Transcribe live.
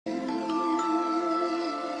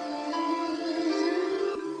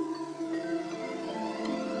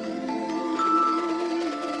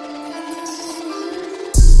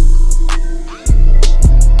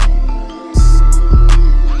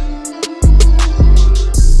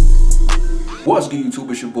What's good,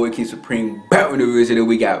 YouTube? It's your boy KingSupreme. Back with the video today.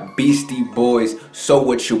 We got Beastie Boys, So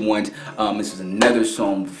What You Want. This is another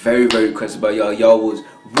song very requested by y'all. Y'all was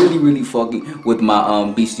really fucking with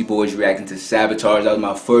my Beastie Boys reacting to Sabotage. That was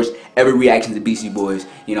my first ever reaction to Beastie Boys.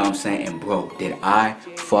 You know what I'm saying? And bro, did I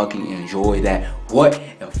fucking enjoy that? What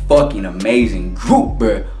a fucking amazing group,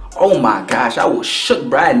 bro. Oh my gosh, I was shook,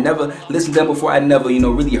 bro. I had never listened to them before. I never,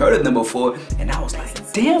 really heard of them before. And I was like,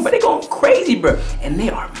 damn, but they going crazy, bro. And they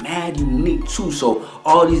are mad unique too. So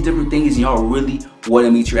all these different things, y'all really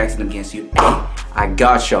wanted me to react to them against you. Hey, I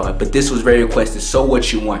got y'all. But this was very requested. So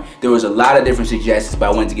What You Want. There was a lot of different suggestions, but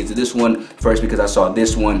I wanted to get to this one first because I saw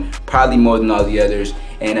this one probably more than all the others.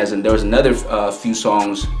 And there was another few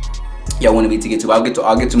songs y'all wanted me to get to. I'll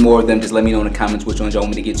get to more of them. Just let me know in the comments which ones y'all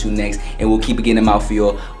want me to get to next, and we'll keep it getting them out for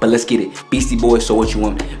y'all. But let's get it. Beastie Boys, So What You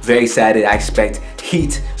Want. Very excited. I expect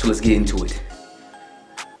heat, so let's get into it.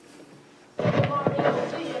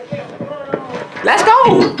 Let's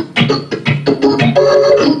go.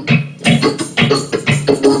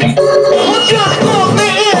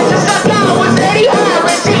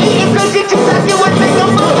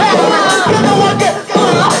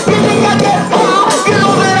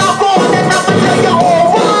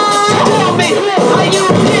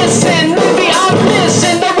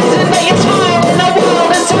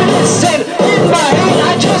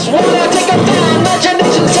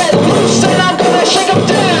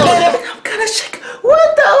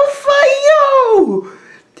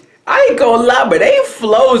 Gonna lie, but they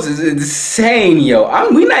flows is insane, yo.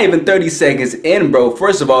 We not even 30 seconds in, bro.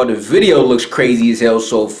 First of all, the video looks crazy as hell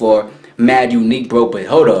so far, mad unique, bro. But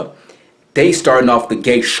hold up, they starting off the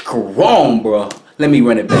gate strong, bro. Let me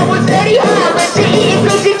run it back.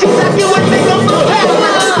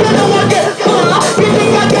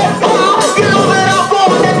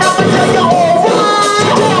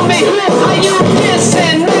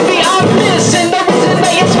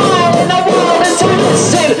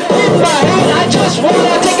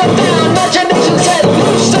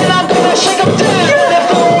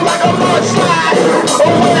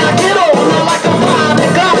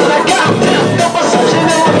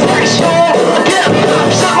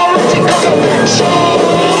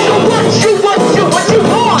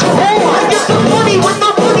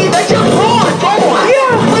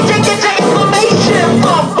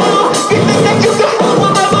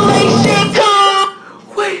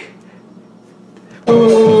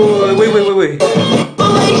 Wait.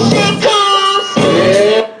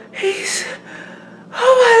 Oh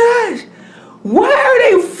my gosh. Why are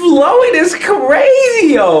they flowing? It's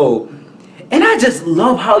crazy, yo. And I just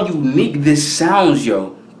love how unique this sounds,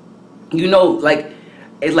 yo. Like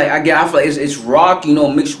it's like I feel like it's rock,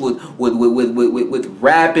 mixed with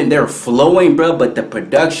rap, and they're flowing, bro. But the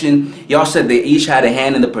production, y'all said they each had a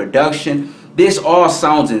hand in the production. This all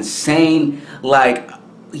sounds insane. Like,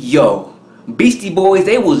 yo, Beastie Boys,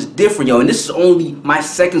 they was different, yo. And this is only my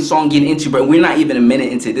second song getting into, but we're not even a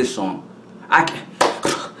minute into this song. I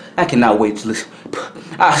cannot wait to listen.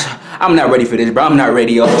 I'm not ready for this, bro. I'm not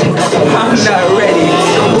ready, yo. I'm not ready.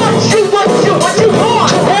 What you want? What you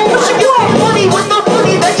want? Money with the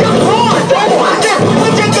money that you want.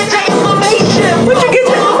 Where'd you get your information? Where'd you get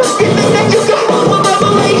your information? That you can hold when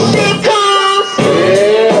revelation comes.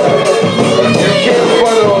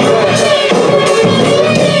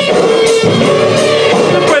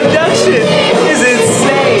 The production is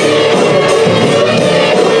insane.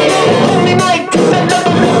 Only night is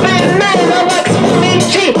another living man. I like Spoonie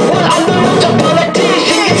G. Well, I'm the rich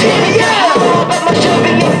politician. It's here, yeah. But my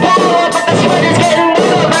Chevy is power, but the sweat is getting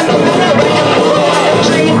better. And I'm gonna wreck it. I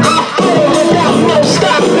dream I fall without no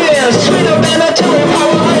stop. Yeah, sweeter than a cherry.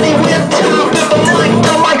 Already with time. If I'm like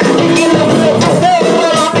the mic, kicking the wheel to wall.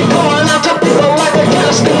 Well, I'll be going out to people like a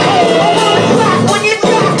gas to cold. When you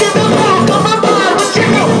talk to the rock on my mind, what you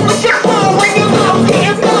know, what you fall when you mouth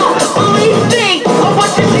getting blown. Believe me,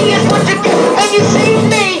 what you see is what you get, and you see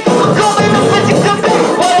me. I'm going up as you come back.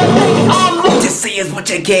 What I think I'm what you see is what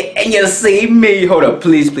you get, and you see me. Hold up,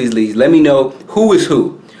 please, let me know who is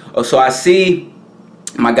who. Oh, so I see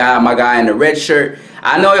my guy in the red shirt.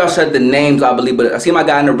 I know y'all said the names, I believe, but I see my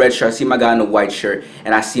guy in the red shirt, I see my guy in the white shirt,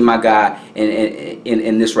 and I see my guy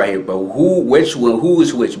in this right here, bro. Who is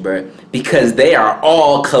which, bro? Because they are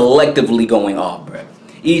all collectively going off, bro.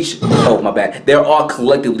 Oh my bad, they're all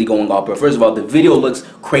collectively going off, bro. First of all, the video looks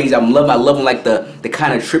crazy. I'm loving like the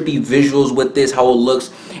kind of trippy visuals with this, how it looks,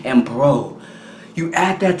 and bro, You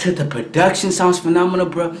add that to the production, sounds phenomenal,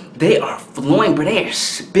 bro. They are flowing, bro. They are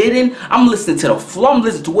spitting. I'm listening to the flow. I'm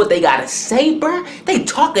listening to what they gotta say, bro. They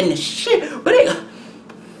talking the shit, but they.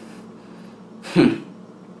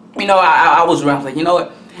 You know, I was around like, you know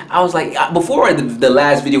what? I was like, before the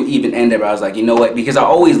last video even ended, I was like, you know what? Because I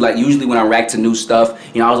always like, usually when I react to new stuff,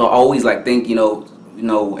 you know, I was always like think, you know,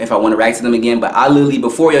 if I want to react to them again. But I literally,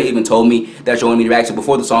 before y'all even told me that you wanted me to react to,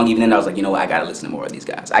 before the song even ended, I was like, you know what? I gotta listen to more of these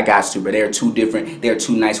guys. I got to, bro. They're too different. They're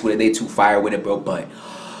too nice with it. They too fire with it, bro. But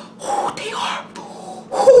they are.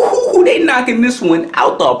 They knocking this one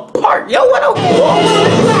out the park. Yo, what up?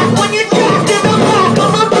 When you talk to the back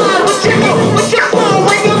of my mind, what you know, what you fall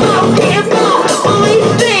when your mouth can't go. Only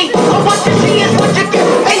thing I want to see is what you get.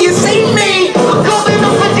 And you see me, I'm coming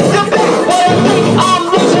up with you come back. But I think I'm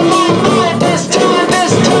losing my mind this time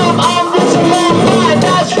I'm losing my mind.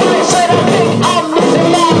 That's right, said I think I'm losing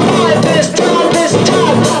my mind this time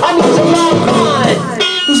I'm losing my mind.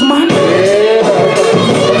 Lose my mind.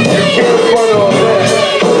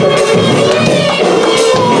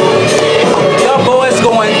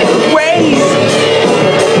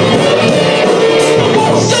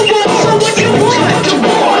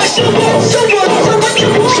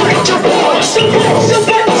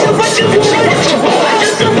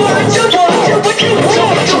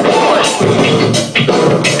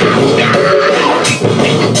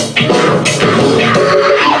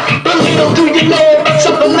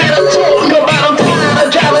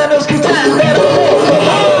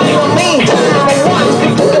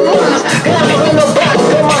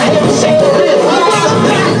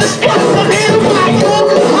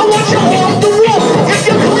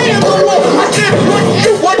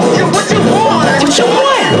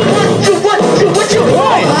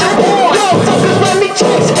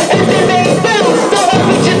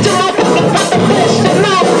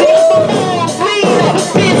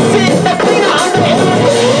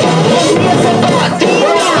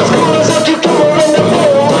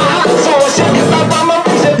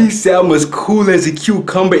 I'm as cool as a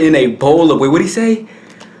cucumber in a bowl of, wait, what'd he say?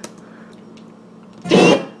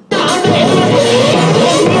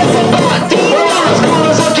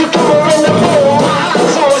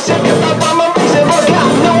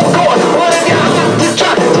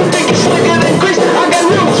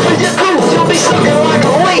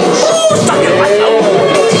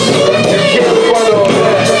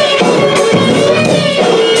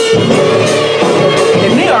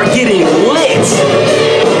 And they are getting lit.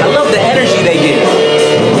 I love the energy they get.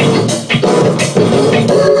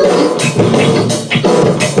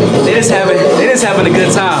 They just having a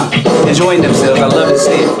good time, enjoying themselves. I love to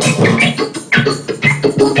see it.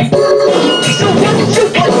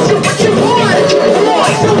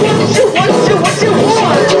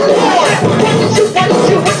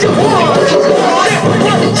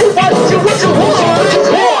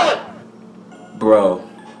 Bro,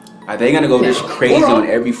 are they gonna go this crazy on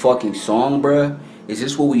every fucking song, bruh? Is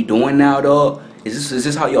this what we doing now, dog? Is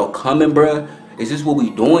this how y'all coming, bruh? Is this what we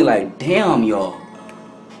doing? Like, damn, y'all.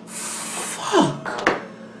 Fuck.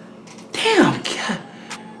 Damn, God.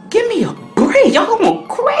 Give me a break. Y'all going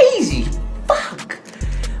crazy. Fuck.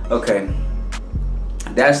 Okay.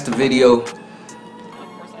 That's the video.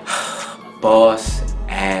 Boss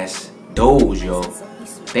ass dudes, yo.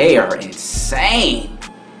 They are insane.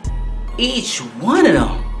 Each one of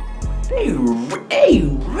them. They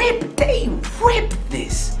ripped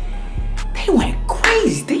this. They went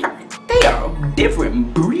crazy. They are a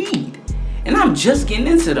different breed. And I'm just getting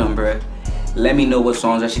into them, bruh. Let me know what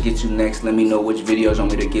songs I should get to next. Let me know which videos I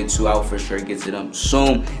want me to get to. I'll for sure get to them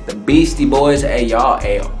soon. The Beastie Boys, hey y'all,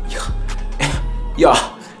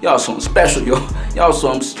 y'all something special, yo. Y'all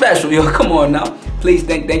something special, yo. Come on now. Please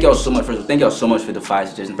thank y'all so much. First of all, thank y'all so much for the 5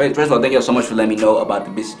 suggestions. First of all, thank y'all so much for letting me know about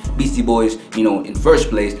the Beastie Boys, you know, in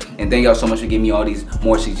first place. And thank y'all so much for giving me all these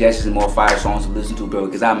more suggestions and more fire songs to listen to, bro.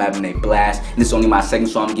 Because I'm having a blast. And this is only my second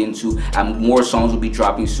song I'm getting to. More songs will be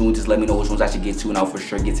dropping soon. Just let me know which ones I should get to, and I'll for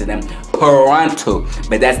sure get to them pronto.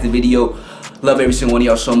 But that's the video. Love every single one of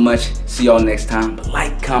y'all so much. See y'all next time.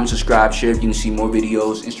 Like, comment, subscribe, share if you want to see more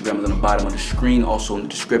videos. Instagram is on the bottom of the screen, also in the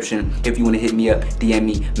description. If you want to hit me up, DM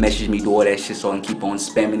me, message me, do all that shit so I can keep on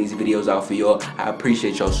spamming these videos out for y'all. I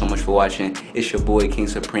appreciate y'all so much for watching. It's your boy,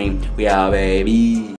 KingSupreme. We out, baby.